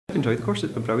enjoyed the course.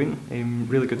 It's been brilliant.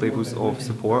 Really good levels of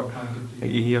support.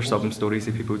 Like, you hear some stories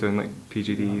of people doing like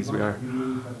PGDEs where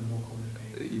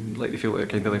like they feel like they're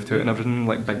kind of left out and everything,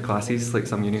 like big classes. Like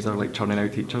some unis are like churning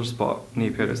out teachers, but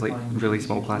Napier is like really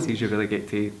small classes. You really get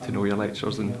to know your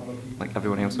lecturers and like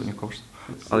everyone else on your course.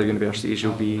 Other universities,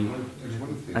 you'll be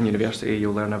in university,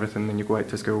 you'll learn everything, then you go out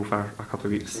to school for a couple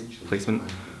of weeks placement.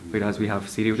 Whereas we have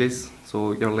serial days,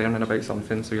 so you're learning about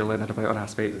something, so you're learning about an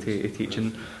aspect of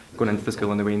teaching. Going into the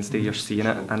school on the Wednesday, you're seeing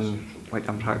it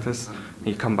in practice, and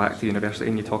you come back to university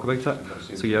and you talk about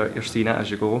it. So you're seeing it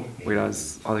as you go,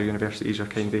 whereas other universities you're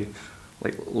kind of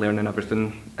like learning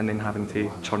everything and then having to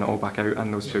churn it all back out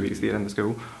in those 2 weeks that you're in the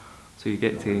school. So you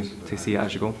get to see it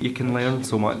as you go. You can learn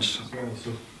so much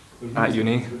at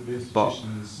uni, but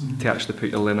to actually put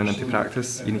your learning into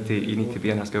practice, you need to be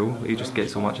in a school. You just get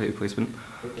so much out of placement.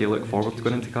 You look forward to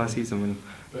going into classes, and when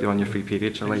you're on your free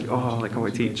period, you're like, oh, like I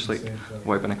want to teach, like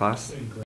what about in a class?